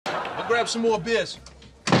I'll grab some more beers.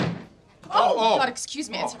 Oh, God, excuse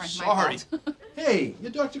me. It's sorry. my fault. Hey, you're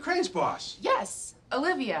Dr. Crane's boss. Yes,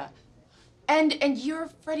 Olivia. And you're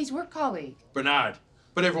Freddie's work colleague. Bernard.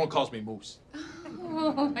 But everyone calls me Moose.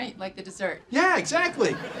 Oh, right, like the dessert. Yeah,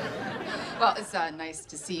 exactly. Well, it's nice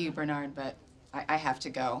to see you, Bernard, but I have to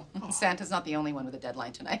go. Oh. Santa's not the only one with a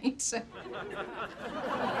deadline tonight.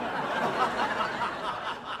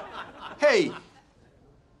 Hey,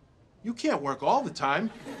 you can't work all the time.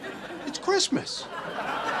 It's Christmas.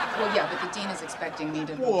 Well, yeah, but the dean is expecting me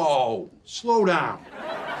to... Whoa, slow down.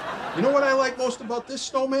 You know what I like most about this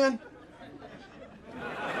snowman?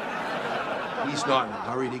 He's not in a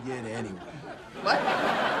hurry to get anywhere. What?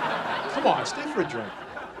 Come on, stay for a drink.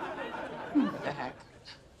 What the heck?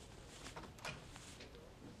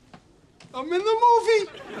 I'm in the movie.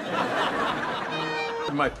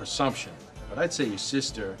 My presumption, but I'd say your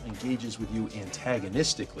sister engages with you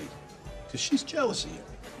antagonistically because she's jealous of you.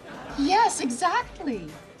 Yes, exactly.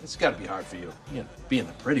 It's got to be hard for you, being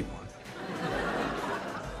the pretty one.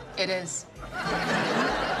 It is.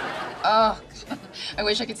 Oh, I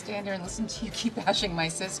wish I could stand here and listen to you keep bashing my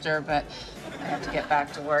sister, but I have to get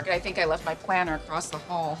back to work. I think I left my planner across the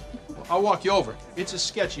hall. Well, I'll walk you over. It's a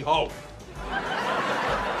sketchy hallway.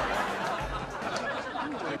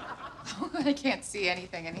 I can't see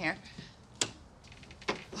anything in here.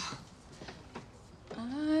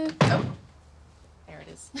 Oh, there it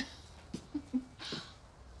is.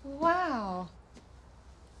 Wow.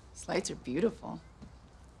 These lights are beautiful.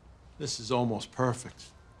 This is almost perfect.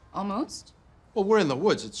 Almost? Well, we're in the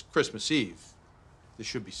woods. It's Christmas Eve. There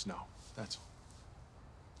should be snow. That's all.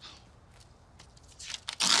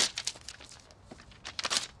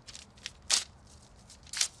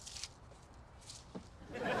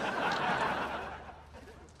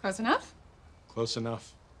 Close enough? Close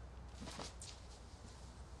enough.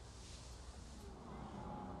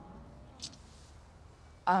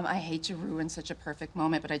 I hate to ruin such a perfect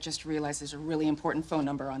moment, but I just realized there's a really important phone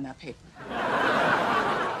number on that paper.